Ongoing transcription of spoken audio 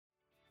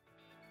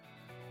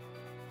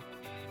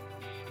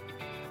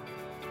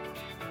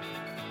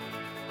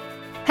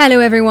Hello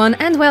everyone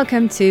and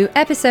welcome to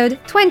episode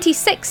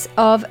 26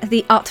 of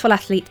the Artful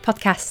Athlete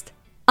podcast.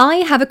 I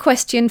have a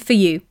question for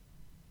you.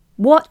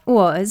 What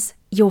was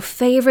your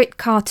favourite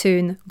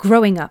cartoon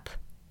growing up?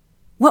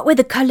 What were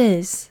the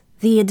colours,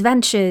 the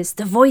adventures,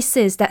 the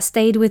voices that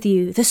stayed with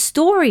you, the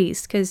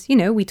stories? Because,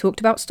 we talked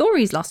about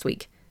stories last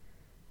week.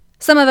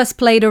 Some of us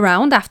played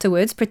around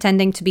afterwards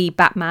pretending to be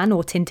Batman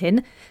or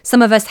Tintin.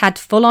 Some of us had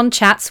full-on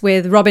chats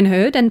with Robin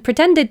Hood and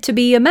pretended to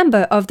be a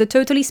member of the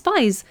Totally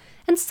Spies.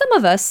 And some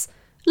of us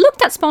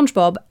looked at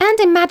SpongeBob and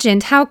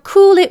imagined how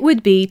cool it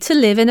would be to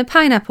live in a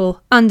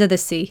pineapple under the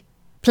sea.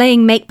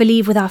 Playing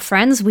make-believe with our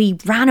friends, we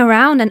ran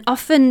around and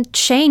often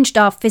changed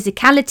our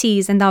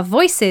physicalities and our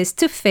voices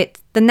to fit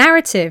the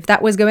narrative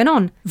that was going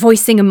on.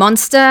 Voicing a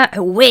monster,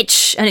 a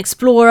witch, an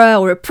explorer,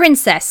 or a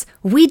princess,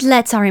 we'd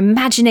let our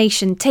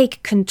imagination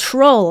take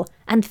control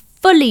and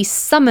fully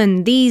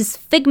summon these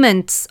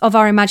figments of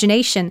our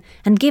imagination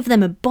and give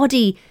them a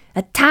body,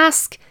 a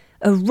task,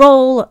 a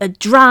role, a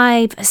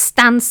drive, a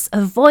stance, a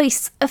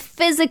voice, a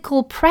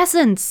physical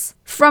presence.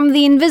 From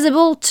the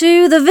invisible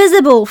to the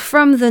visible,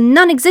 from the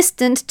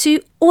non-existent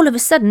to all of a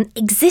sudden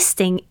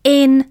existing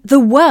in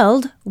the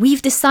world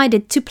we've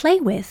decided to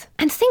play with.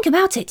 And think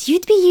about it,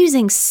 you'd be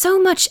using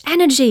so much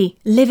energy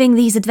living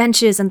these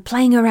adventures and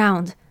playing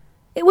around.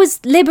 It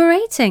was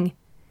liberating.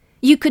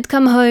 You could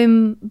come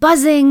home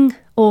buzzing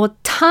or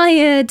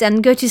tired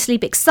and go to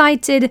sleep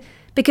excited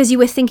because you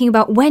were thinking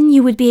about when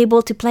you would be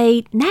able to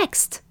play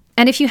next.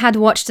 And if you had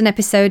watched an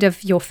episode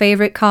of your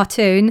favourite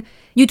cartoon,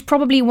 you'd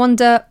probably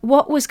wonder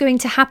what was going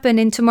to happen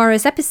in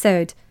tomorrow's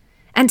episode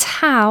and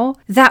how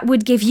that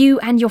would give you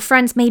and your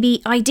friends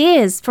maybe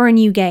ideas for a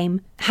new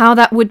game, how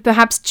that would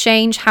perhaps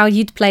change how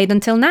you'd played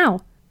until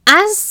now.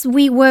 As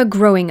we were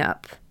growing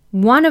up,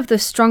 one of the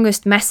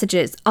strongest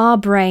messages our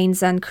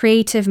brains and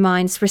creative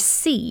minds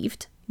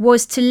received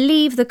was to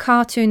leave the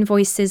cartoon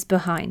voices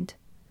behind,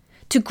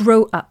 to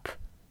grow up.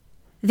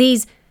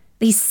 These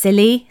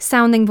silly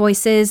sounding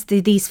voices,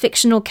 these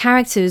fictional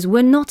characters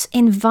were not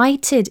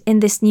invited in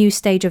this new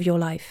stage of your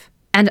life.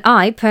 And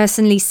I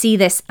personally see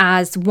this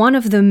as one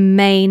of the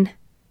main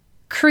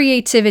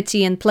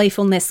creativity and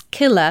playfulness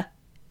killer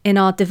in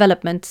our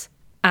development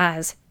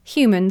as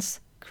humans,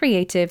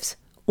 creatives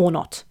or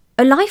not.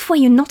 A life where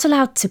you're not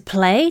allowed to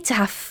play, to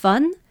have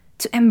fun,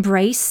 to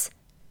embrace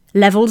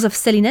levels of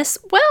silliness,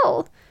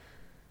 well,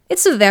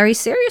 it's a very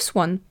serious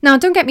one. Now,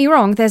 don't get me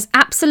wrong, there's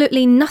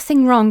absolutely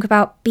nothing wrong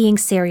about being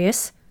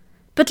serious.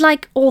 But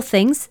like all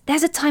things,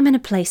 there's a time and a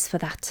place for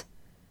that.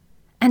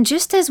 And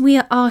just as we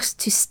are asked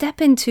to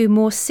step into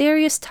more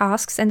serious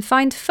tasks and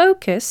find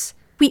focus,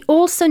 we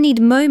also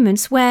need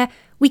moments where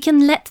we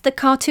can let the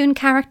cartoon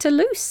character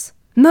loose.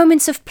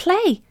 Moments of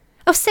play,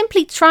 of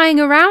simply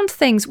trying around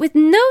things with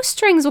no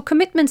strings or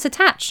commitments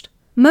attached.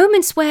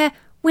 Moments where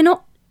we're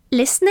not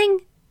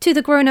listening to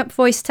the grown-up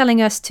voice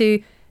telling us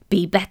to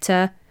be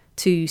better,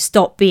 to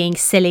stop being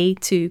silly,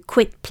 to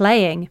quit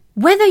playing.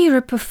 Whether you're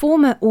a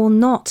performer or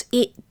not,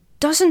 it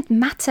doesn't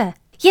matter.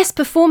 Yes,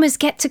 performers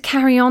get to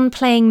carry on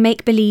playing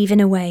make-believe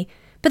in a way,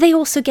 but they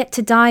also get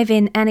to dive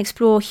in and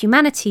explore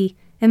humanity,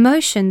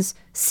 emotions,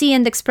 see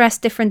and express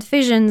different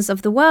visions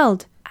of the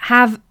world,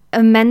 have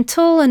a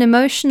mental, an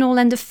emotional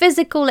and a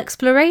physical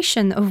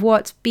exploration of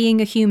what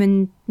being a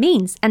human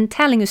means and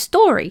telling a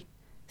story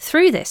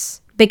through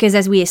this. Because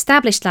as we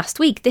established last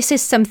week, this is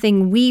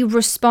something we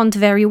respond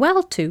very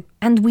well to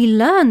and we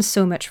learn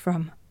so much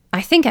from.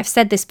 I think I've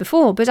said this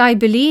before, but I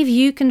believe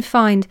you can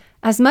find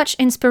as much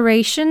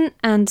inspiration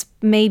and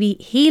maybe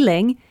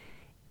healing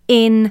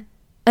in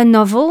a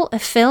novel, a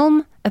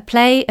film, a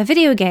play, a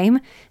video game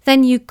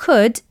than you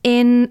could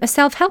in a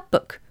self-help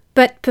book.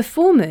 But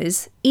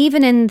performers,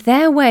 even in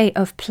their way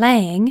of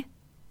playing,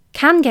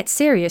 can get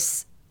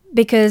serious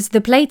because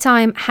the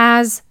playtime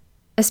has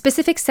a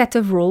specific set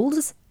of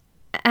rules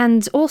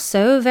and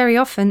also, very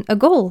often, a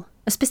goal,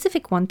 a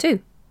specific one too.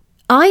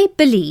 I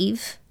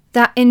believe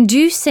that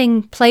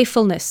inducing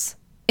playfulness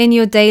in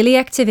your daily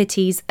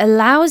activities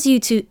allows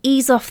you to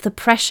ease off the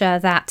pressure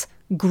that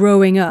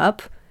growing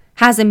up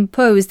has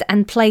imposed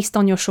and placed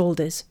on your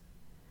shoulders.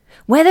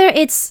 Whether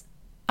it's,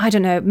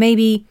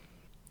 maybe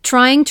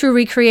trying to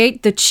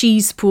recreate the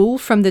cheese pool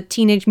from the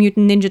Teenage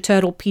Mutant Ninja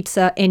Turtle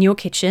pizza in your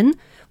kitchen,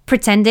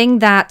 pretending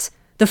that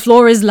the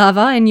floor is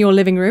lava in your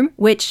living room,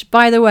 which,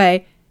 by the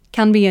way,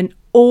 can be an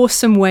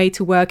awesome way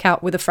to work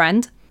out with a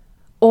friend.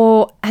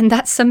 And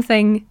that's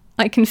something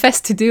I confess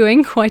to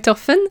doing quite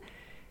often,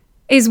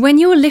 is when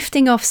you're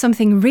lifting off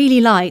something really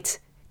light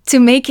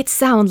to make it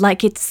sound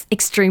like it's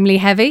extremely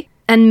heavy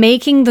and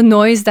making the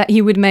noise that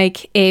you would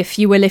make if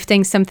you were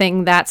lifting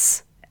something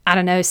that's,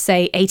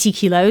 say 80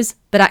 kilos,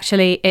 but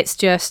actually it's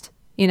just,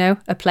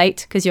 a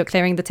plate because you're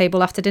clearing the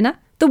table after dinner.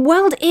 The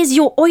world is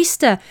your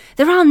oyster.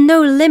 There are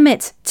no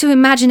limit to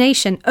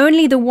imagination,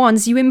 only the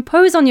ones you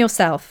impose on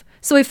yourself.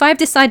 So if I've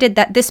decided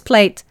that this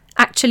plate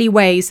actually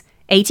weighs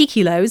 80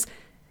 kilos,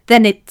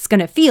 then it's going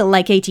to feel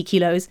like 80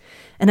 kilos,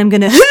 and I'm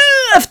going to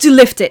have to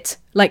lift it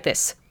like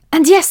this.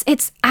 And yes,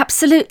 it's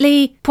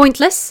absolutely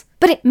pointless,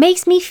 but it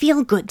makes me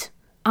feel good.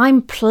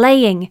 I'm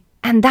playing,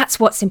 and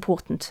that's what's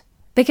important.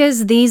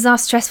 Because these are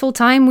stressful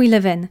times we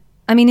live in.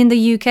 I mean, in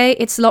the UK,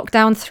 it's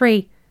lockdown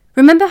 3.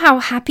 Remember how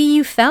happy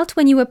you felt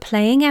when you were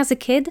playing as a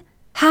kid?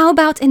 How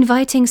about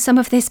inviting some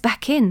of this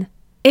back in?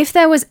 If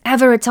there was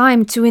ever a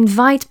time to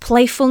invite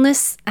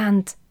playfulness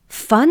and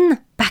fun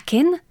back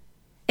in,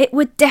 it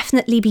would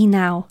definitely be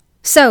now.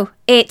 So,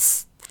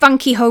 it's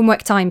funky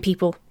homework time,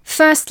 people.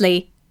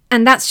 Firstly,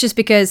 and that's just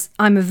because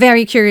I'm a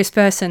very curious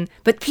person,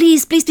 but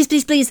please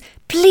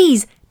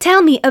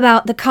tell me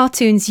about the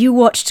cartoons you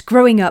watched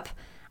growing up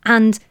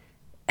and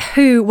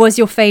who was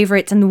your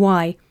favourite and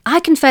why.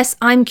 I confess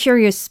I'm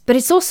curious, but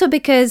it's also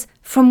because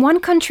from one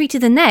country to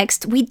the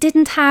next, we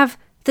didn't have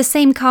the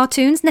same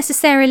cartoons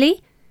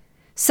necessarily.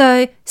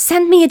 So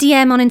send me a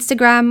DM on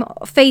Instagram,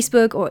 or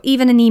Facebook, or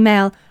even an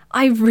email.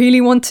 I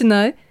really want to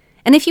know.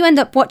 And if you end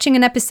up watching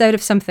an episode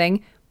of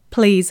something,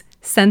 please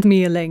send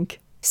me a link.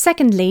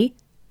 Secondly,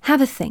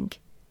 have a think.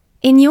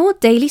 In your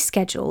daily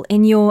schedule,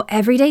 in your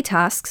everyday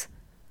tasks,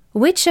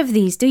 which of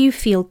these do you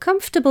feel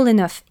comfortable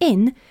enough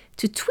in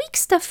to tweak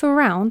stuff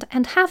around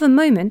and have a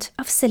moment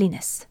of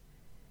silliness?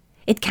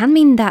 It can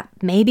mean that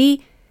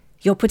maybe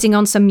you're putting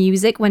on some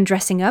music when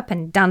dressing up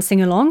and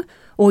dancing along,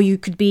 or you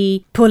could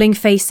be pulling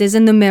faces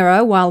in the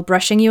mirror while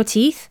brushing your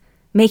teeth,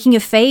 making a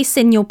face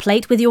in your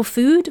plate with your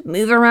food,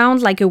 move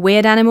around like a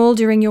weird animal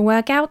during your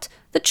workout.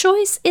 The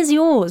choice is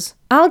yours.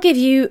 I'll give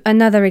you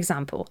another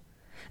example.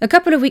 A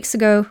couple of weeks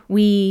ago,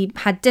 we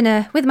had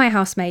dinner with my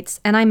housemates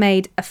and I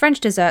made a French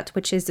dessert,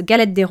 which is the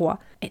galette des rois.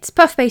 It's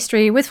puff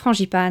pastry with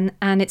frangipane,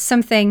 and it's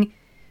something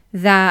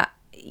that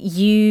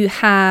you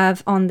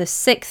have on the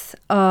 6th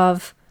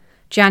of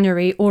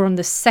January or on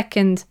the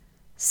second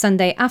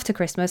Sunday after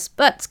Christmas,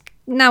 but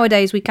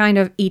nowadays we kind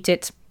of eat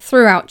it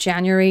throughout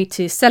January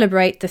to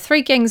celebrate the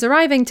three kings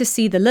arriving to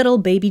see the little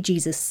baby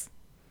Jesus.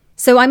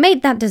 So I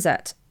made that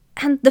dessert,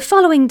 and the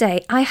following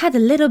day I had a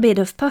little bit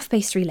of puff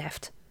pastry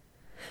left.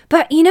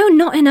 But,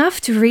 not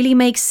enough to really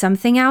make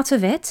something out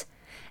of it.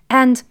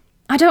 And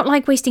I don't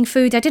like wasting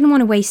food, I didn't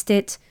want to waste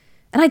it,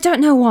 and I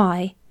don't know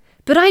why.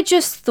 But I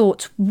just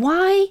thought,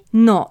 why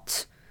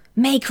not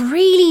make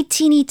really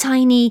teeny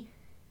tiny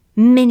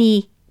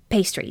mini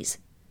pastries?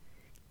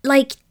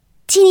 Like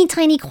teeny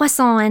tiny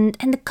croissant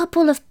and a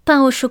couple of pain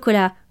au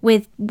chocolat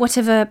with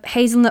whatever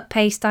hazelnut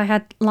paste I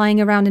had lying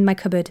around in my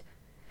cupboard.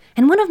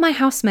 And one of my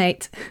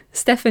housemates,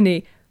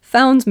 Stephanie,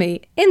 found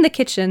me in the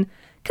kitchen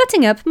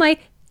cutting up my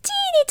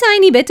teeny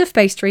tiny bit of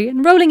pastry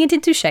and rolling it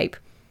into shape.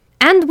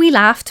 And we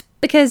laughed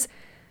because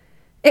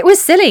it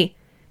was silly,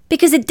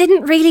 because it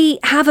didn't really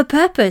have a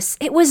purpose.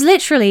 It was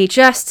literally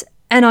just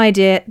an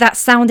idea that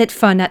sounded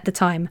fun at the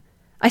time.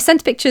 I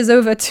sent pictures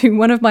over to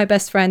one of my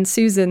best friends,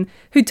 Susan,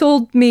 who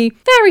told me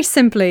very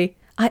simply,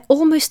 I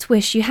almost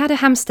wish you had a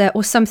hamster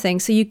or something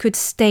so you could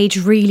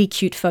stage really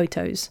cute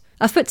photos.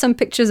 I've put some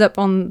pictures up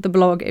on the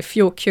blog if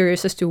you're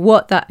curious as to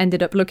what that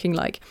ended up looking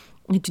like.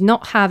 I do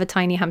not have a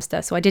tiny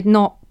hamster, so I did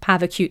not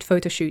have a cute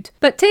photo shoot.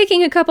 But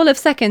taking a couple of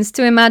seconds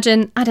to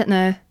imagine,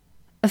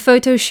 a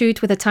photo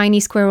shoot with a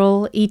tiny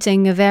squirrel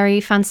eating a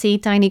very fancy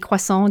tiny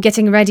croissant,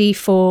 getting ready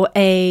for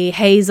a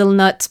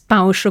hazelnut pain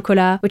au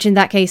chocolat, which in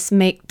that case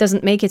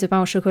doesn't make it a pain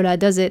au chocolat,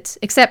 does it?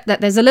 Except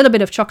that there's a little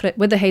bit of chocolate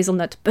with the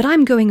hazelnut, but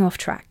I'm going off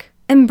track.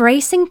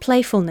 Embracing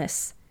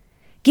playfulness,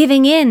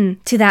 giving in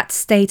to that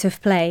state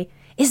of play,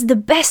 is the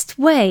best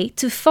way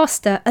to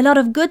foster a lot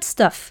of good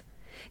stuff.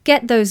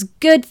 Get those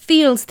good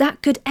feels,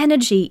 that good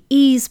energy,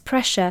 ease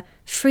pressure,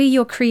 free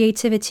your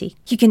creativity.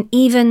 You can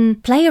even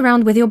play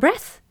around with your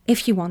breath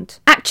if you want.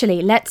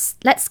 Actually, let's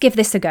give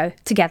this a go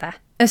together.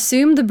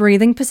 Assume the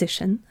breathing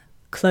position.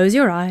 Close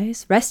your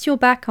eyes, rest your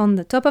back on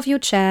the top of your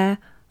chair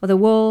or the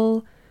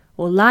wall,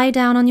 or lie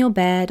down on your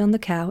bed on the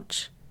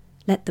couch.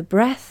 Let the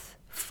breath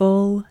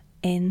fall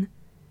in.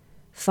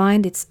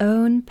 Find its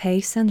own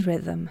pace and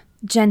rhythm,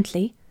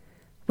 gently,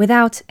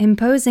 without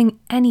imposing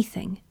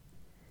anything.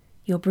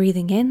 You're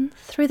breathing in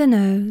through the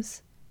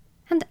nose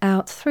and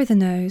out through the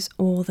nose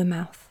or the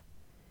mouth.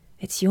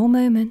 It's your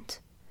moment,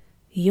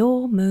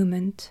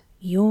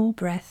 your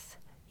breath,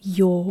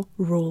 your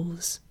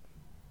rules.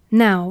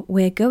 Now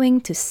we're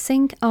going to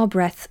sync our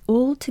breath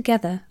all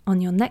together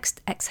on your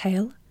next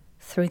exhale,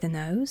 through the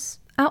nose,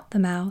 out the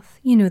mouth,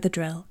 you know the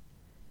drill.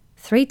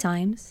 3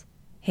 times,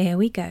 here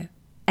we go.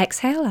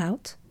 Exhale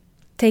out,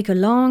 take a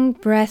long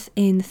breath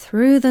in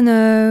through the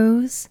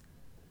nose,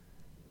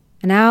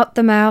 and out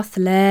the mouth,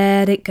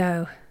 let it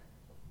go.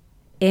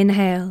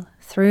 Inhale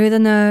through the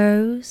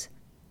nose,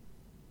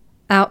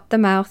 out the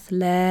mouth,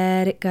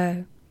 let it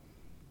go.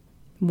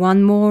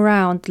 One more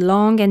round,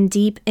 long and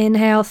deep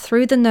inhale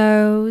through the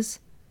nose,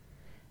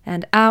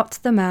 and out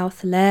the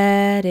mouth,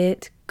 let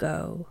it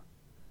go.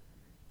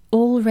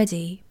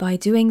 Already, by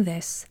doing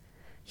this,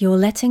 you're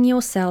letting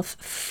yourself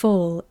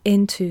fall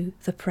into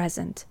the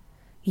present,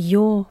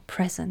 your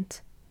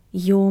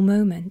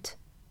moment,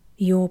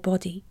 your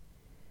body.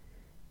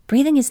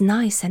 Breathing is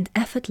nice and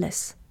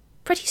effortless,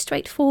 pretty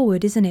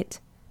straightforward, isn't it?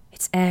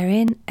 It's air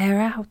in,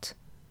 air out.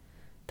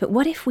 But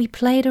what if we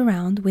played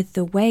around with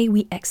the way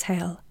we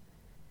exhale?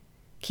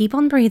 Keep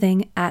on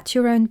breathing at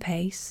your own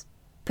pace,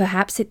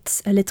 Perhaps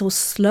it's a little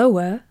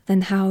slower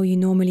than how you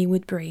normally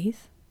would breathe.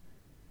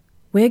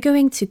 We're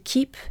going to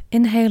keep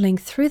inhaling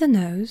through the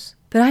nose,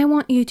 but I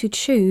want you to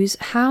choose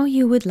how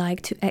you would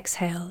like to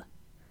exhale.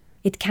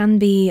 It can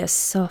be a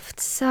soft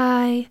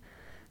sigh,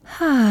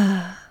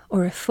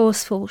 or a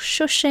forceful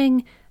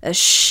shushing, a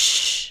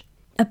shh,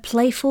 a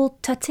playful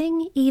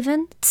tutting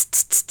even.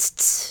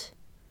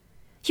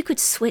 You could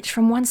switch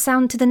from one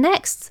sound to the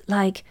next,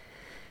 like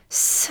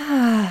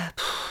sa.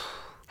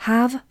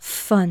 Have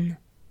fun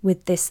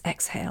with this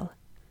exhale.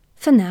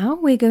 For now,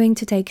 we're going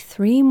to take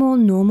 3 more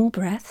normal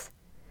breaths,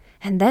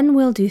 and then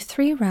we'll do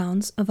 3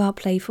 rounds of our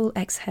playful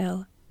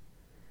exhale.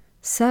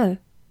 So,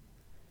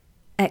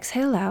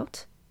 exhale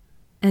out,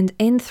 and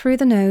in through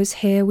the nose,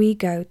 here we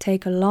go.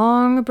 Take a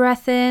long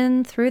breath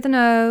in through the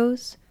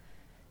nose,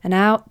 and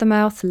out the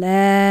mouth,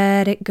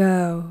 let it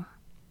go.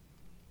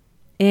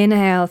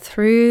 Inhale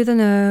through the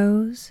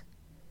nose,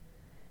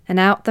 and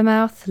out the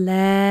mouth,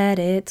 let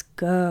it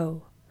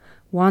go.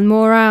 One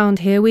more round,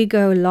 here we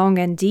go. Long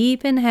and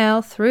deep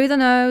inhale through the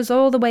nose,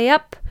 all the way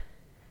up,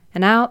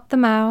 and out the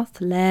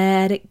mouth,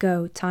 let it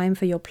go. Time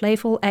for your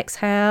playful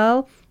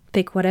exhale.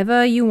 Pick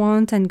whatever you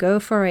want and go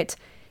for it.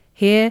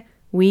 Here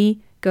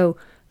we go.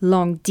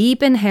 Long,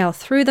 deep inhale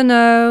through the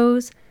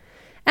nose,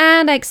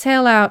 and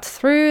exhale out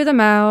through the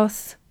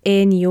mouth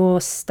in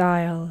your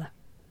style.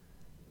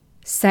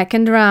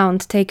 Second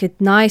round, take a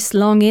nice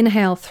long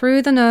inhale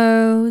through the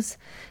nose,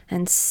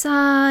 and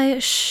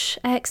sigh,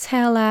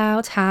 exhale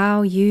out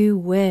how you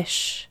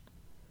wish.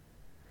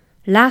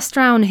 Last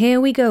round, here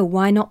we go.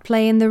 Why not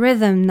play in the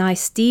rhythm?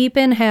 Nice deep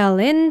inhale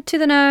into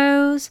the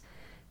nose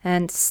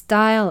and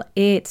style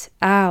it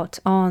out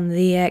on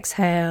the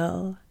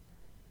exhale.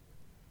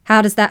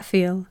 How does that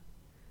feel?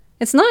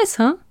 It's nice,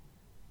 huh?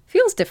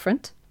 Feels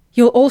different.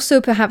 You'll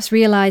also perhaps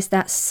realize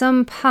that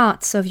some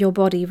parts of your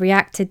body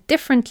reacted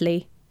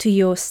differently to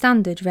your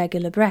standard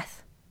regular breath.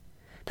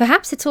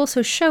 Perhaps it's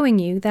also showing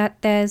you that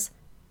there's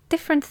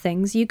different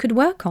things you could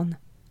work on,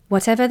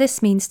 whatever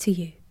this means to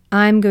you.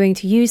 I'm going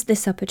to use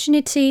this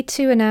opportunity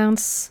to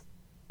announce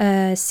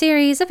a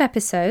series of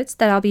episodes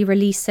that I'll be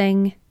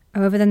releasing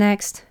over the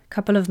next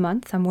couple of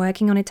months. I'm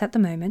working on it at the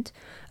moment,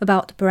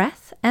 about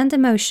breath and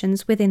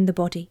emotions within the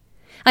body.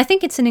 I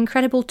think it's an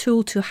incredible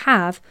tool to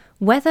have,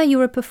 whether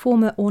you're a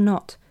performer or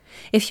not.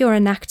 If you're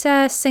an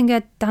actor,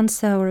 singer,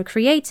 dancer, or a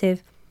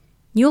creative,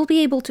 you'll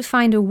be able to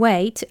find a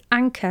way to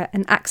anchor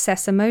and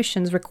access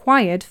emotions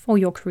required for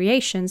your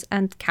creations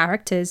and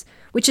characters,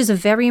 which is a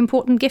very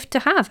important gift to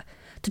have,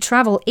 to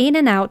travel in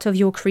and out of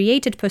your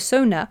created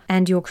persona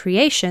and your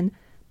creation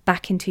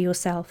back into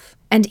yourself.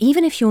 And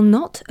even if you're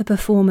not a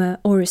performer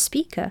or a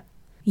speaker,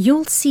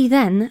 you'll see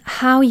then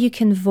how you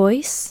can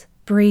voice,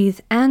 breathe,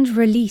 and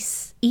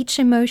release each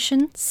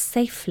emotion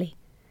safely,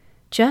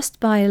 just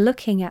by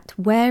looking at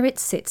where it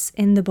sits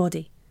in the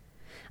body.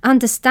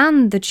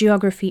 Understand the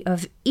geography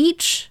of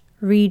each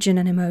region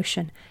and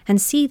emotion and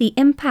see the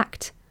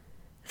impact,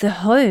 the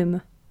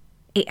home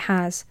it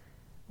has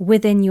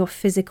within your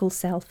physical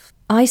self.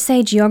 I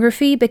say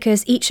geography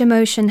because each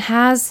emotion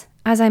has,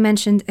 as I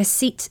mentioned, a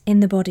seat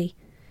in the body.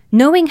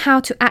 Knowing how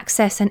to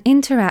access and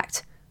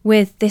interact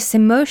with this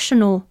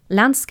emotional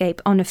landscape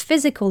on a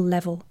physical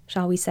level,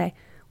 shall we say,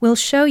 will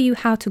show you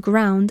how to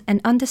ground and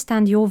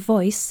understand your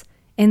voice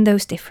in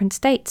those different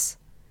states.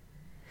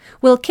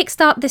 We'll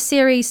kickstart this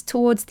series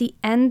towards the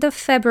end of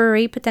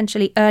February,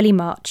 potentially early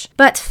March.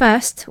 But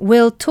first,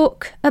 we'll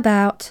talk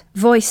about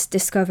voice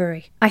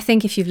discovery. I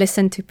think if you've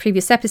listened to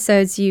previous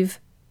episodes, you've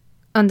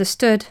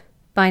understood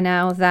by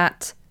now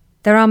that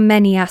there are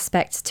many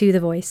aspects to the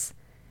voice.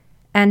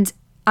 And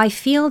I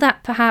feel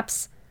that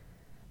perhaps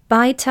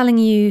by telling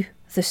you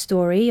the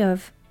story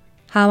of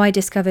how I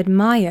discovered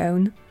my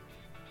own,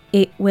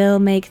 it will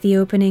make the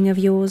opening of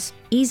yours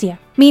easier.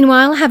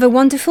 Meanwhile, have a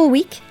wonderful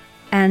week,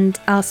 and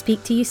I'll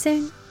speak to you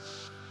soon.